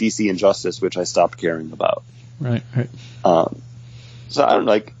basically like DC Injustice, which I stopped caring about. Right. So I don't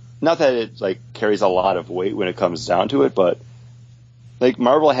like, not that it like carries a lot of weight when it comes down to it, but like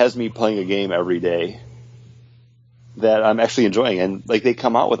Marvel has me playing a game every day that I'm actually enjoying, and like they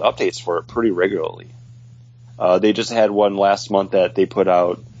come out with updates for it pretty regularly. They just had one last month that they put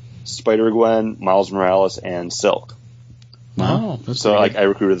out Spider-Gwen, Miles Morales, and Silk. Wow. So like I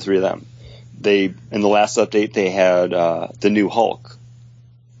recruited the 3 of them. In the last update they had the new Hulk,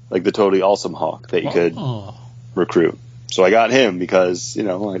 like the totally awesome Hulk that you could recruit. So I got him because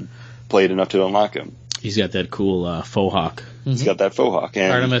I played enough to unlock him. He's got that cool faux hawk. He's got that faux hawk.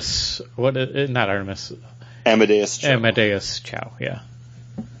 And Artemis, not Artemis. Amadeus Cho. Amadeus Cho, yeah.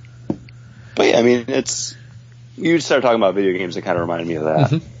 But yeah, I mean, you started talking about video games, it kind of reminded me of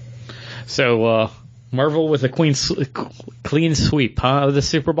that. Mm-hmm. So, Marvel with a clean sweep, huh, of the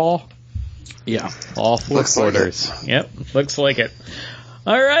Super Bowl? Yeah. All 4 quarters. Like yep, looks like it.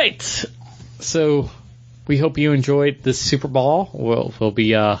 All right. So, we hope you enjoyed the Super Bowl.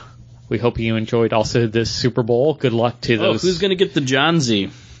 We hope you enjoyed also this Super Bowl. Good luck to those. Who's going to get the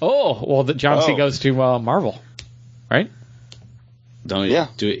Johnsy? Oh, well, the Johnsy goes to Marvel, right? Don't we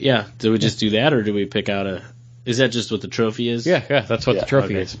do it? Yeah. Do we just do that, or do we pick out a? Is that just what the trophy is? Yeah, that's what the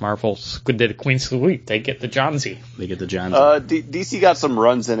trophy is. Marvel's did a Queen Sweep. They get the Johnsy. They get the Johnsy. DC got some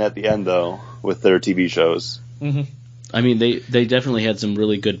runs in at the end though with their TV shows. Mm-hmm. I mean, they definitely had some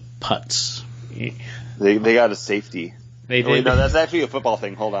really good putts. They got a safety. They did. Wait, no, that's actually a football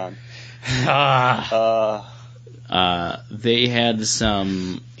thing. Hold on. They had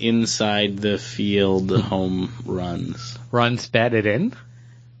some inside the field home runs. Runs batted in?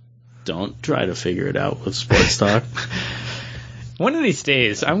 Don't try to figure it out with sports talk. One of these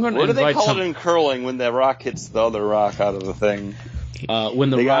days, I'm going to invite What do they call it in curling when the rock hits the other rock out of the thing? When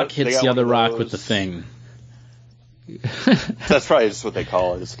the rock hits the other rock with the thing. That's probably just what they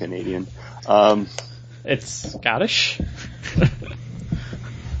call it. It's Canadian. It's Scottish?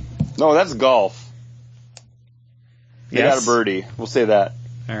 No, that's golf. They got a birdie. We'll say that.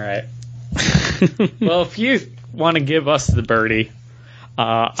 All right. Well, if you want to give us the birdie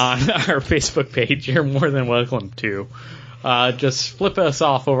on our Facebook page, you're more than welcome to. Just flip us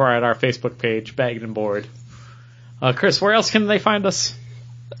off over at our Facebook page, Bagged and Board. Chris, where else can they find us?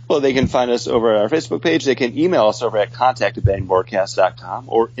 Well, they can find us over at our Facebook page. They can email us over at contact@baggedandboardcast.com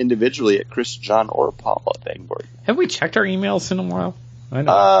or individually at Chris, John, or Paul at Bagged. Have we checked our emails in a while? I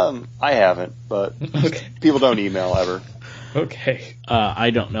know. I haven't, but okay. People don't email ever. Okay. I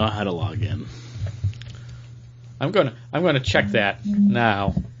don't know how to log in. I'm gonna check that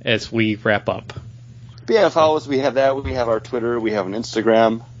now as we wrap up. But yeah, follow us. We have that. We have our Twitter. We have an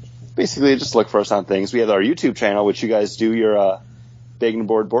Instagram. Basically, just look for us on things. We have our YouTube channel, which you guys do your Bagged and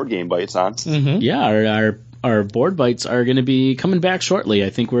Board game bites on. Mm-hmm. Yeah, our board bites are going to be coming back shortly. I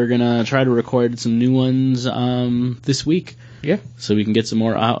think we're going to try to record some new ones this week. Yeah. So we can get some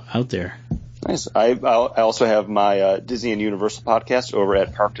more out there. Nice. I also have my Disney and Universal podcast over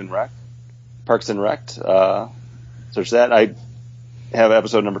at Parks and Rec. Search that. I have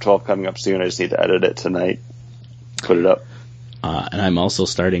episode number 12 coming up soon. I just need to edit it tonight. Put it up. And I'm also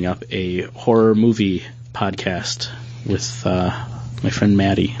starting up a horror movie podcast with my friend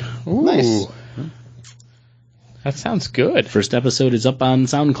Maddie. Ooh. Nice. That sounds good. First episode is up on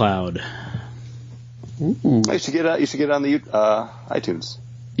SoundCloud. Ooh. You should get on the iTunes.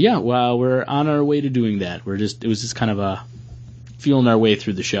 Yeah, well, we're on our way to doing that. It was just kind of a feeling our way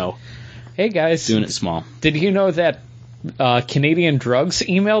through the show. Hey guys, doing it small. Did you know that Canadian Drugs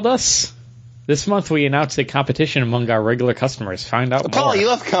emailed us? This month we announced a competition among our regular customers. Find out more. Paul, you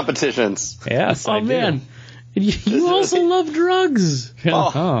love competitions. Yes, I do. Man. You also love drugs.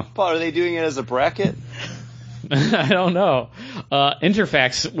 Paul, are they doing it as a bracket? I don't know.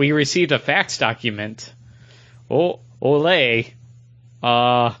 Interfax, we received a fax document. Ole.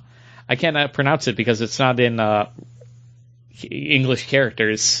 I cannot pronounce it because it's not in English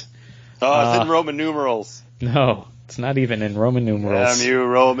characters. Oh, it's in Roman numerals. No, it's not even in Roman numerals. Damn you,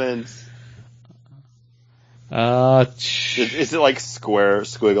 Romans. Is it like square,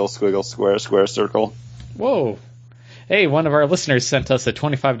 squiggle, squiggle, square, square, circle? Whoa. Hey, one of our listeners sent us a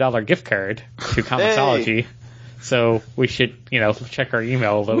 $25 gift card to Comixology. Hey. So we should, check our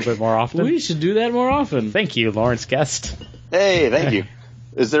email a little bit more often. We should do that more often. Thank you, Lawrence Guest. Hey, thank you.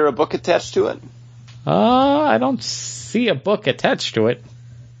 Is there a book attached to it? I don't see a book attached to it.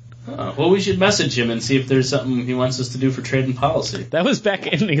 Well, we should message him and see if there's something he wants us to do for trade and policy. That was back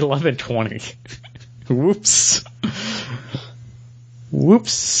in 1120. Whoops.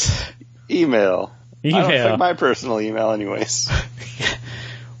 Email. I don't check my personal email anyways.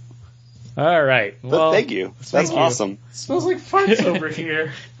 All right. Well, thank you. That's awesome. It smells like farts over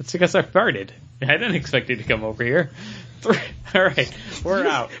here. That's because I farted. I didn't expect you to come over here. All right, we're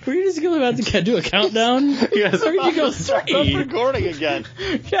out. Were you just about to do a countdown? Yes. Where did you go? 3. Recording again.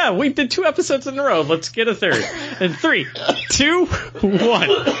 Yeah, we did 2 episodes in a row. Let's get a third. And 3, 2,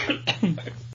 1.